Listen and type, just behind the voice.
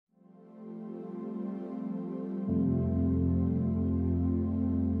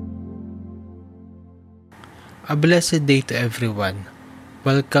A blessed day to everyone.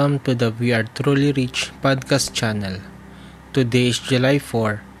 Welcome to the We Are Truly Rich podcast channel. Today is July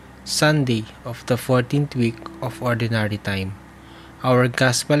 4, Sunday of the 14th week of Ordinary Time. Our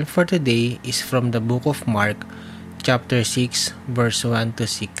Gospel for today is from the book of Mark, chapter 6, verse 1 to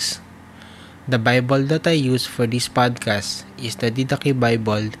 6. The Bible that I use for this podcast is the Didache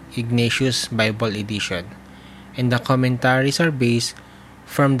Bible Ignatius Bible Edition, and the commentaries are based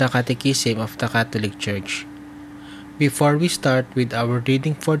from the Catechism of the Catholic Church. Before we start with our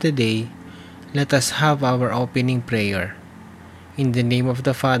reading for today, let us have our opening prayer. In the name of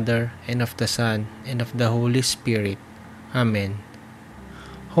the Father, and of the Son, and of the Holy Spirit. Amen.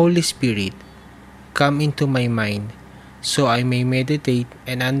 Holy Spirit, come into my mind, so I may meditate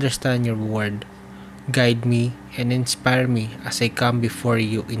and understand your word. Guide me and inspire me as I come before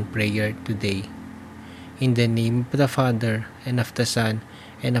you in prayer today. In the name of the Father, and of the Son,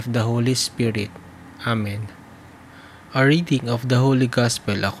 and of the Holy Spirit. Amen. A reading of the Holy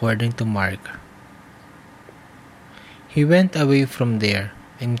Gospel according to Mark. He went away from there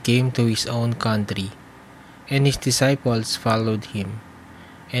and came to his own country, and his disciples followed him.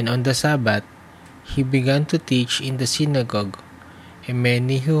 And on the Sabbath, he began to teach in the synagogue, and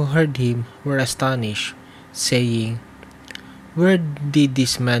many who heard him were astonished, saying, "Where did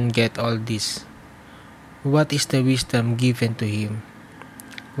this man get all this? What is the wisdom given to him?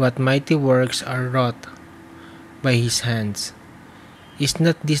 What mighty works are wrought by his hands? Is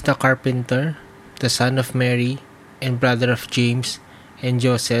not this the carpenter, the son of Mary, and brother of James, and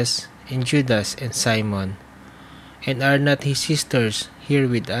Joseph, and Judas, and Simon? And are not his sisters here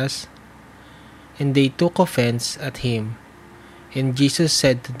with us?" And they took offense at him. And Jesus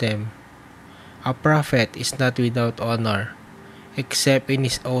said to them, "A prophet is not without honor, except in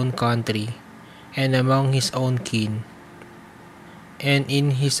his own country, and among his own kin, and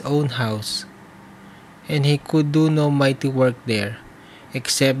in his own house. And he could do no mighty work there,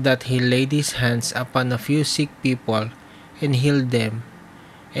 except that he laid his hands upon a few sick people and healed them.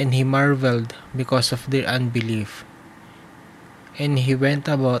 And he marveled because of their unbelief. And he went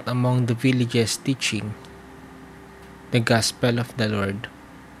about among the villages teaching." The Gospel of the Lord.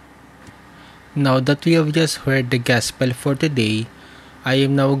 Now that we have just heard the Gospel for today, I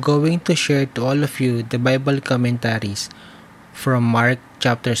am now going to share to all of you the Bible commentaries from Mark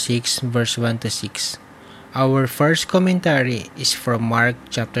chapter 6 verse 1 to 6. Our first commentary is from Mark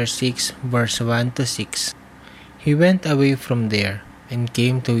chapter 6 verse 1 to 6. He went away from there and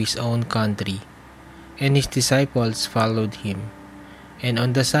came to his own country, and his disciples followed him. And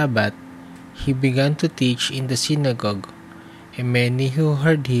on the Sabbath, he began to teach in the synagogue, and many who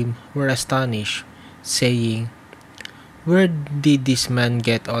heard him were astonished, saying, "Where did this man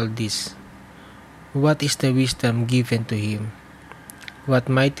get all this? What is the wisdom given to him?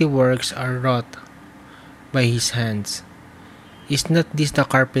 What mighty works are wrought by his hands? Is not this the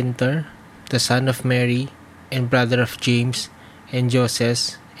carpenter, the son of Mary, and brother of James, and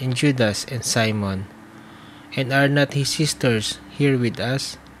Joseph, and Judas, and Simon? And are not his sisters here with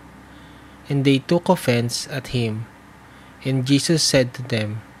us?" And they took offense at him. And Jesus said to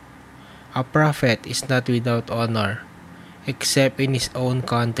them, "A prophet is not without honor, except in his own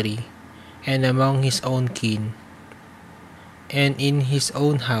country, and among his own kin, and in his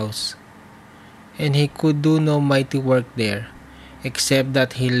own house. And he could do no mighty work there, except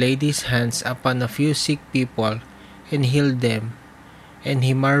that he laid his hands upon a few sick people and healed them. And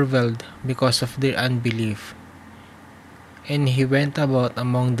he marveled because of their unbelief. And he went about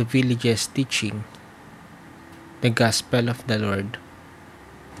among the villages teaching." The Gospel of the Lord.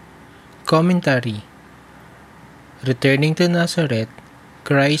 Commentary. Returning to Nazareth,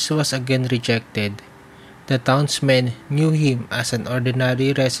 Christ was again rejected. The townsmen knew him as an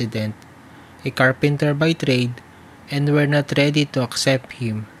ordinary resident, a carpenter by trade, and were not ready to accept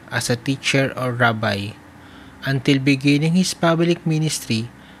him as a teacher or rabbi. Until beginning his public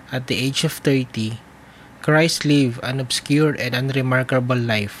ministry at the age of 30, Christ lived an obscure and unremarkable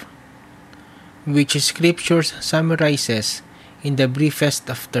life, which Scripture summarizes in the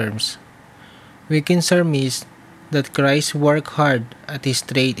briefest of terms. We can surmise that Christ worked hard at his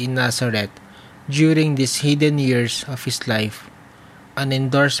trade in Nazareth during these hidden years of his life, an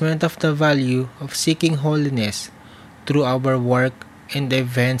endorsement of the value of seeking holiness through our work and the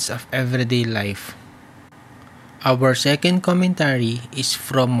events of everyday life. Our second commentary is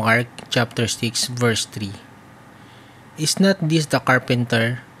from Mark chapter 6 verse 3. "Is not this the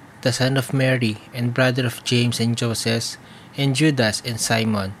carpenter, the son of Mary, and brother of James and Joseph, and Judas, and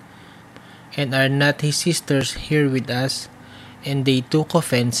Simon? And are not his sisters here with us?" And they took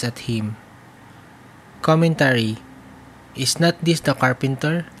offense at him. Commentary. Is not this the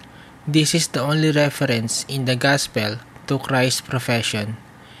carpenter, This is the only reference in the Gospel to Christ's profession.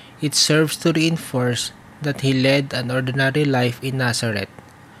 It serves to reinforce that he led an ordinary life in Nazareth,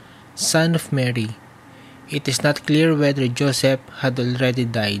 son of Mary. It is not clear whether Joseph had already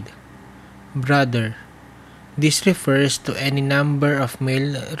died. Brother. This refers to any number of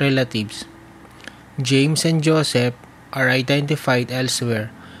male relatives. James and Joseph are identified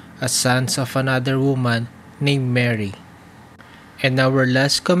elsewhere as sons of another woman named Mary. And our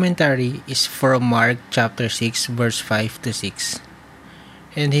last commentary is from Mark chapter 6 verse 5 to 6.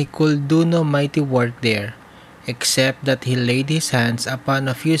 And he could do no mighty work there, except that he laid his hands upon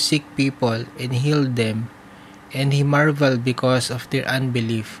a few sick people and healed them. And he marveled because of their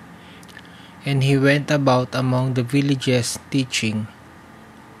unbelief. And he went about among the villages teaching.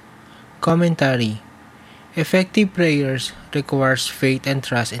 Commentary. Effective prayers requires faith and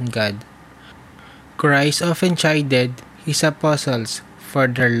trust in God. Christ often chided his apostles for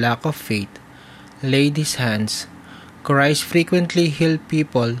their lack of faith, laid his hands. Christ frequently healed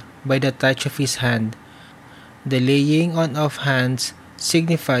people by the touch of his hand. The laying on of hands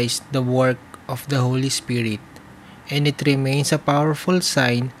signifies the work of the Holy Spirit, and it remains a powerful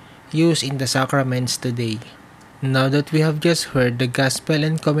sign used in the sacraments today. Now that we have just heard the Gospel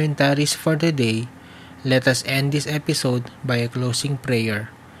and commentaries for today, let us end this episode by a closing prayer.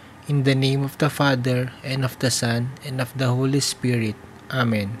 In the name of the Father, and of the Son, and of the Holy Spirit.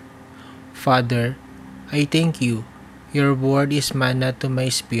 Amen. Father, I thank you. Your word is manna to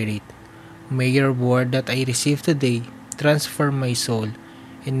my spirit. May your word that I receive today transform my soul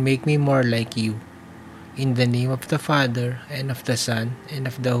and make me more like you. In the name of the Father, and of the Son, and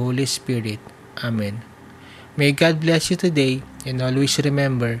of the Holy Spirit. Amen. May God bless you today, and always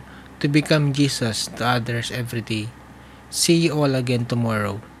remember to become Jesus to others every day. See you all again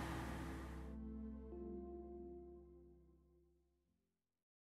tomorrow.